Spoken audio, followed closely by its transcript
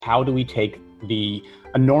How do we take the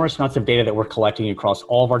enormous amounts of data that we're collecting across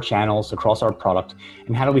all of our channels, across our product,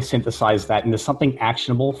 and how do we synthesize that into something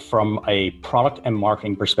actionable from a product and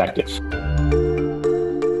marketing perspective?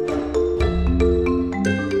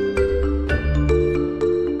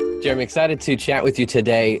 Jeremy, excited to chat with you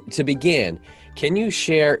today. To begin, can you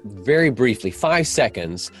share very briefly, 5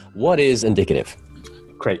 seconds, what is Indicative?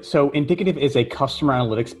 Great. So Indicative is a customer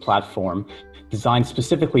analytics platform designed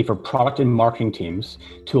specifically for product and marketing teams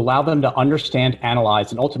to allow them to understand,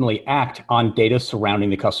 analyze, and ultimately act on data surrounding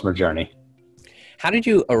the customer journey. How did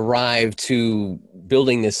you arrive to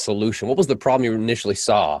building this solution? What was the problem you initially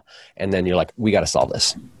saw? And then you're like, we got to solve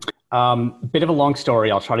this. Bit of a long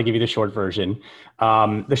story. I'll try to give you the short version.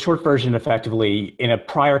 The short version, effectively, in a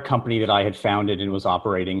prior company that I had founded and was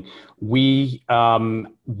operating, we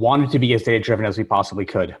wanted to be as data-driven as we possibly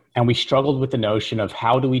could. And we struggled with the notion of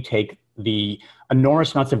how do we take the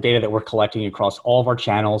enormous amounts of data that we're collecting across all of our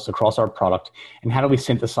channels, across our product, and how do we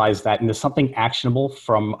synthesize that into something actionable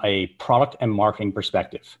from a product and marketing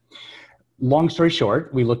perspective. Long story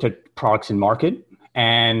short, we looked at products in market,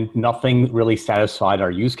 and nothing really satisfied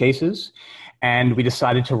our use cases. And we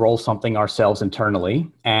decided to roll something ourselves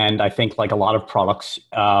internally. And I think like a lot of products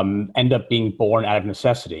end up being born out of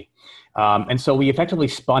necessity. And so we effectively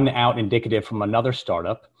spun out Indicative from another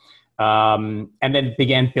startup and then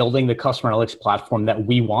began building the customer analytics platform that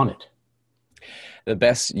we wanted. The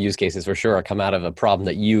best use cases for sure come out of a problem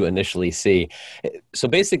that you initially see. So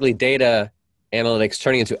basically data analytics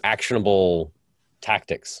turning into actionable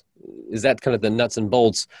tactics. Is that kind of the nuts and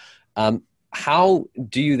bolts? How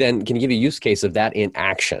do you then, can you give a use case of that in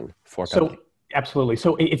action for a company? So, absolutely.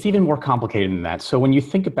 So it's even more complicated than that. So when you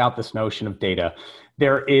think about this notion of data,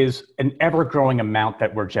 there is an ever-growing amount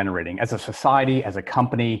that we're generating. As a society, as a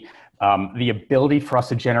company, the ability for us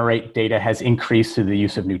to generate data has increased through the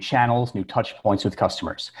use of new channels, new touch points with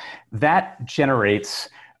customers. That generates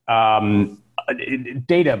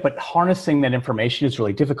data, but harnessing that information is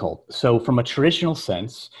really difficult. So from a traditional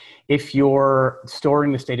sense, if you're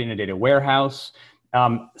storing this data in a data warehouse,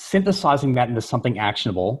 synthesizing that into something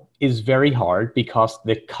actionable is very hard because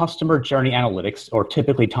the customer journey analytics, or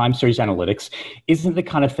typically time series analytics, isn't the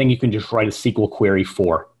kind of thing you can just write a SQL query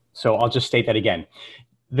for. So I'll just state that again.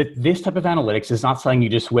 This type of analytics is not something you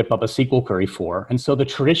just whip up a SQL query for. And so the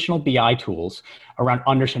traditional BI tools around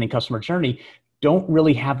understanding customer journey don't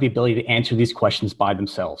really have the ability to answer these questions by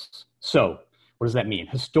themselves. So what does that mean?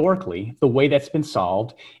 Historically, the way that's been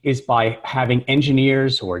solved is by having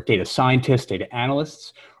engineers or data scientists, data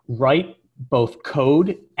analysts write both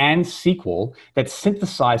code and SQL that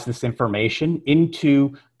synthesize this information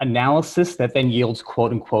into analysis that then yields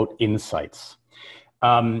quote unquote insights.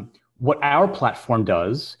 What our platform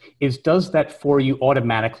does that for you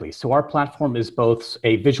automatically. So our platform is both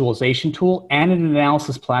a visualization tool and an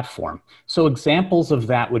analysis platform. So examples of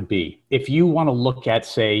that would be, if you want to look at,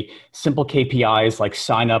 say, simple KPIs like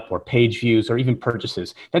sign up or page views or even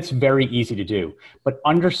purchases, that's very easy to do. But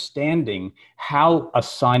understanding how a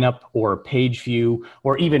sign up or a page view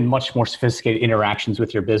or even much more sophisticated interactions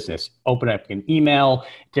with your business, open up an email,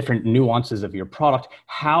 different nuances of your product,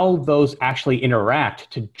 how those actually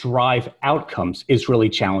interact to drive outcomes is really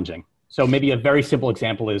challenging. So maybe a very simple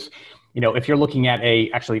example is, if you're looking at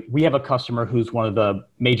actually, we have a customer who's one of the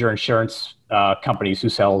major insurance companies who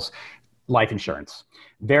sells life insurance.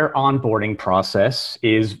 Their onboarding process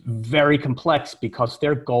is very complex because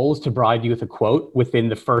their goal is to provide you with a quote within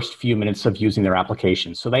the first few minutes of using their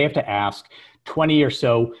application. So they have to ask 20 or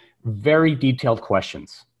so very detailed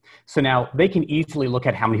questions. So now they can easily look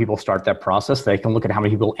at how many people start that process. They can look at how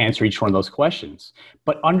many people answer each one of those questions.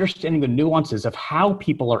 But understanding the nuances of how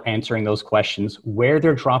people are answering those questions, where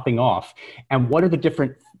they're dropping off, and what are the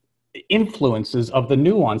different influences of the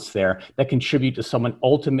nuance there that contribute to someone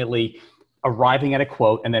ultimately arriving at a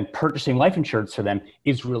quote and then purchasing life insurance for them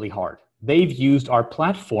is really hard. They've used our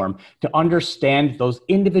platform to understand those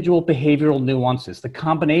individual behavioral nuances, the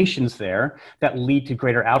combinations there that lead to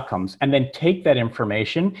greater outcomes, and then take that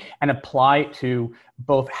information and apply it to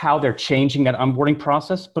both how they're changing that onboarding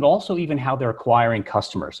process, but also even how they're acquiring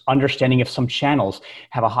customers, understanding if some channels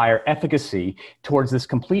have a higher efficacy towards this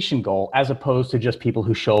completion goal as opposed to just people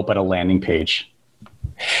who show up at a landing page.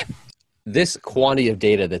 This quantity of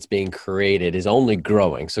data that's being created is only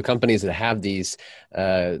growing. So companies that have these,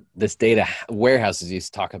 this data warehouses you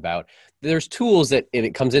talk about, there's tools that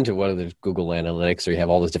it comes into, whether there's Google Analytics or you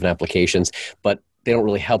have all those different applications, but they don't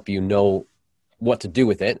really help you know what to do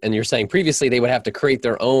with it. And you're saying previously they would have to create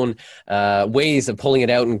their own ways of pulling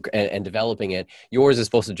it out and developing it. Yours is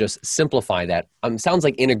supposed to just simplify that. Sounds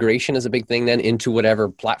like integration is a big thing then into whatever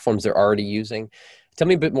platforms they're already using. Tell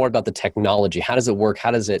me a bit more about the technology. How does it work?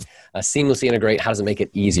 How does it seamlessly integrate? How does it make it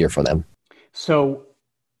easier for them? So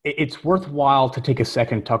it's worthwhile to take a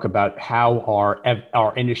second to talk about how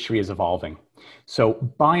our industry is evolving. So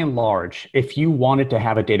by and large, if you wanted to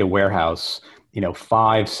have a data warehouse,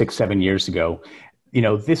 5, 6, 7 years ago,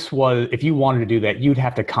 if you wanted to do that, you'd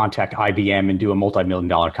have to contact IBM and do a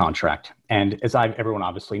multi-million-dollar contract. And as everyone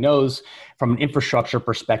obviously knows, from an infrastructure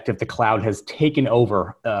perspective, the cloud has taken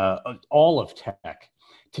over all of tech.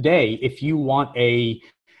 Today, if you want a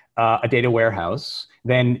data warehouse,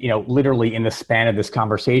 then literally in the span of this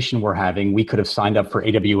conversation we're having, we could have signed up for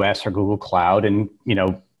AWS or Google Cloud and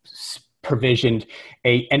provisioned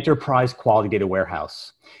a enterprise quality data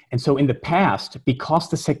warehouse. And so in the past, because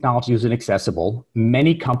this technology was inaccessible,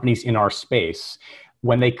 many companies in our space,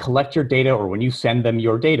 when they collect your data or when you send them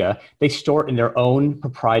your data, they store it in their own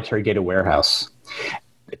proprietary data warehouse.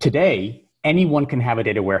 Today, anyone can have a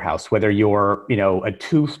data warehouse, whether you're a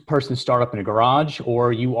 2-person startup in a garage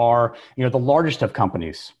or you are the largest of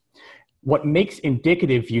companies. What makes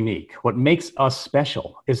Indicative unique, what makes us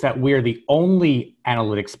special, is that we're the only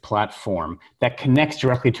analytics platform that connects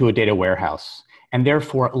directly to a data warehouse, and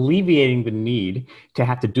therefore alleviating the need to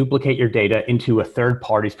have to duplicate your data into a third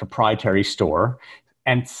party's proprietary store.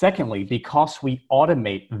 And secondly, because we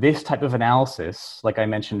automate this type of analysis, like I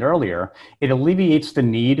mentioned earlier, it alleviates the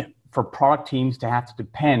need for product teams to have to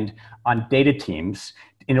depend on data teams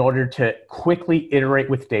in order to quickly iterate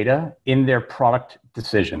with data in their product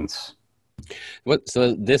decisions.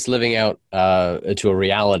 So this living out to a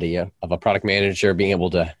reality of a product manager being able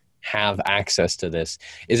to have access to this,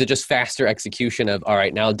 is it just faster execution of, all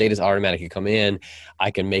right, now data's automatically come in, I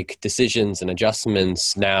can make decisions and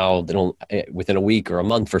adjustments now within a week or a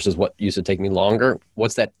month versus what used to take me longer?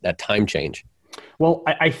 What's that time change? Well,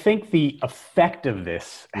 I think the effect of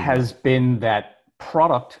this has been that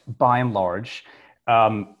product, by and large,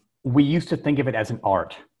 we used to think of it as an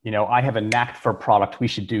art. I have a knack for a product. We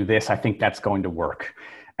should do this. I think that's going to work.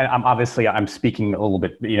 And I'm speaking a little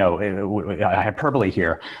bit, hyperbole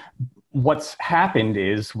here. What's happened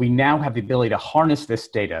is we now have the ability to harness this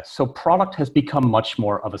data. So product has become much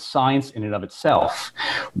more of a science in and of itself.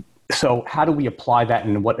 So how do we apply that?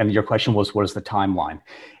 And your question was, what is the timeline?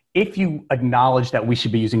 If you acknowledge that we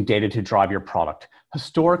should be using data to drive your product,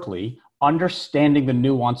 historically, understanding the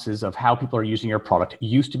nuances of how people are using your product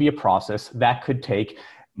used to be a process that could take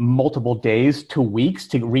multiple days to weeks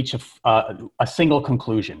to reach a single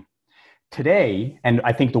conclusion. Today, and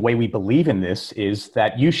I think the way we believe in this is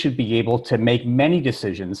that you should be able to make many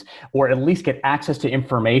decisions or at least get access to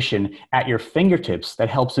information at your fingertips that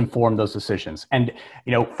helps inform those decisions. And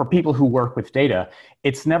for people who work with data,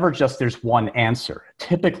 it's never just there's one answer.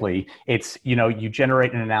 Typically, it's you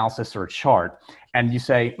generate an analysis or a chart and you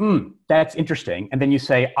say, that's interesting. And then you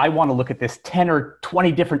say, I want to look at this 10 or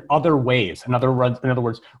 20 different other ways. In other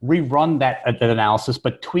words, rerun that analysis,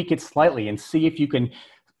 but tweak it slightly and see if you can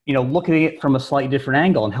look at it from a slightly different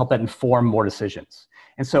angle and help that inform more decisions.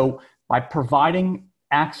 And so by providing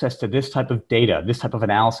access to this type of data, this type of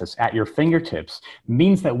analysis at your fingertips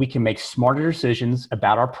means that we can make smarter decisions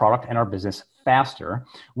about our product and our business faster,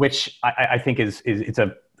 which I think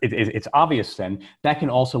it's obvious then that can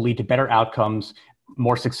also lead to better outcomes,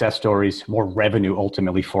 more success stories, more revenue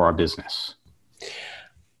ultimately for our business.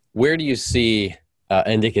 Where do you see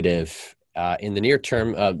Indicative in the near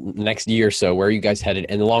term, next year or so? Where are you guys headed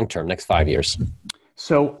in the long term, next 5 years?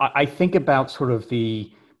 So I think about sort of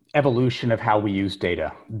the evolution of how we use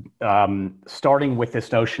data. Starting with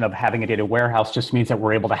this notion of having a data warehouse just means that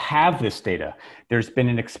we're able to have this data. There's been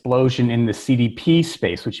an explosion in the CDP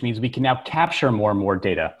space, which means we can now capture more and more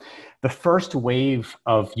data. The first wave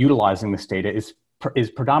of utilizing this data is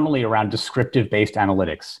predominantly around descriptive-based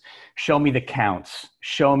analytics. Show me the counts.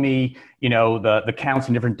 Show me, the counts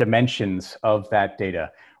and different dimensions of that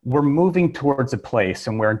data. We're moving towards a place,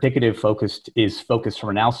 and where Indicative is focused from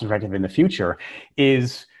an analysis perspective in the future,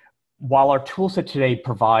 is while our toolset today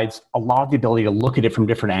provides a lot of the ability to look at it from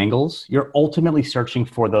different angles, you're ultimately searching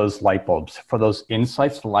for those light bulbs, for those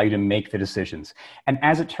insights that allow you to make the decisions. And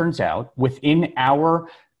as it turns out, within our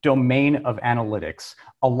domain of analytics,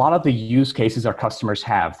 a lot of the use cases our customers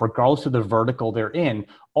have, regardless of the vertical they're in,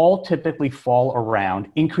 all typically fall around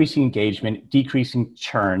increasing engagement, decreasing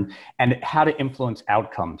churn, and how to influence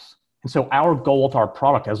outcomes. And so our goal with our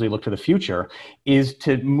product as we look to the future is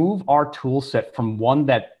to move our tool set from one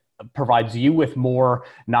that provides you with more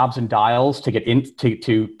knobs and dials to get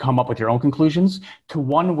to come up with your own conclusions, to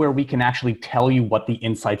one where we can actually tell you what the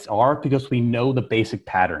insights are because we know the basic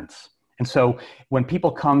patterns. And so when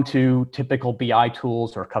people come to typical BI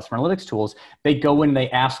tools or customer analytics tools, they go in and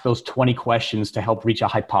they ask those 20 questions to help reach a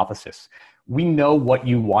hypothesis. we know what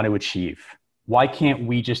you want to achieve. Why can't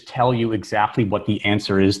we just tell you exactly what the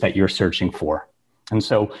answer is that you're searching for? And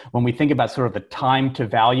so when we think about sort of the time to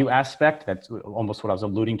value aspect, that's almost what I was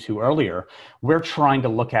alluding to earlier, we're trying to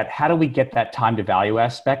look at how do we get that time to value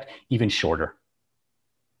aspect even shorter?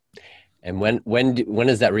 And when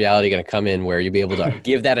is that reality going to come in where you'll be able to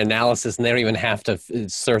give that analysis and they don't even have to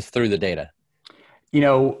surf through the data?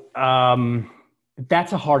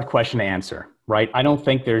 That's a hard question to answer, right? I don't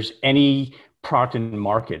think there's any product in the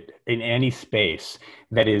market in any space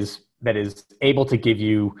that is able to give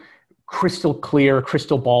you crystal clear,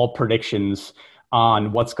 crystal ball predictions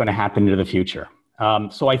on what's going to happen into the future.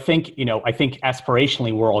 So I think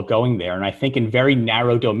aspirationally we're all going there. And I think in very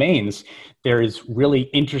narrow domains, there is really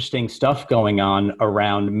interesting stuff going on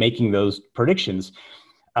around making those predictions.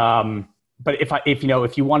 But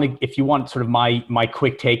if you want sort of my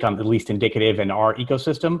quick take on at least indicative and our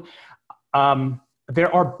ecosystem,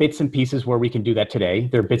 there are bits and pieces where we can do that today.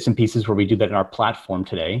 There are bits and pieces where we do that in our platform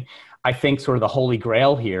today. I think sort of the holy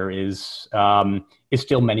grail here is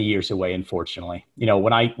still many years away, unfortunately.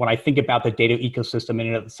 When I think about the data ecosystem in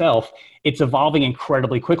and of itself, it's evolving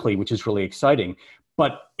incredibly quickly, which is really exciting.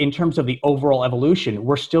 But in terms of the overall evolution,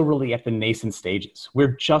 we're still really at the nascent stages.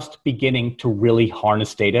 We're just beginning to really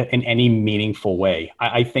harness data in any meaningful way.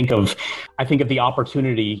 I think of the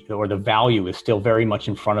opportunity or the value is still very much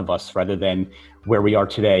in front of us rather than where we are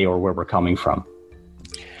today or where we're coming from.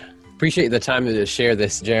 Appreciate the time to share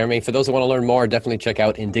this, Jeremy. For those who want to learn more, definitely check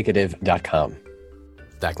out indicative.com.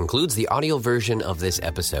 That concludes the audio version of this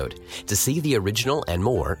episode. To see the original and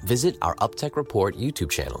more, visit our UpTech Report YouTube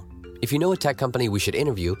channel. If you know a tech company we should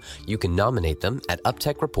interview, you can nominate them at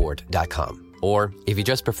uptechreport.com. Or if you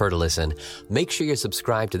just prefer to listen, make sure you're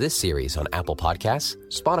subscribed to this series on Apple Podcasts,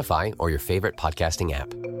 Spotify, or your favorite podcasting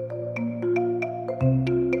app.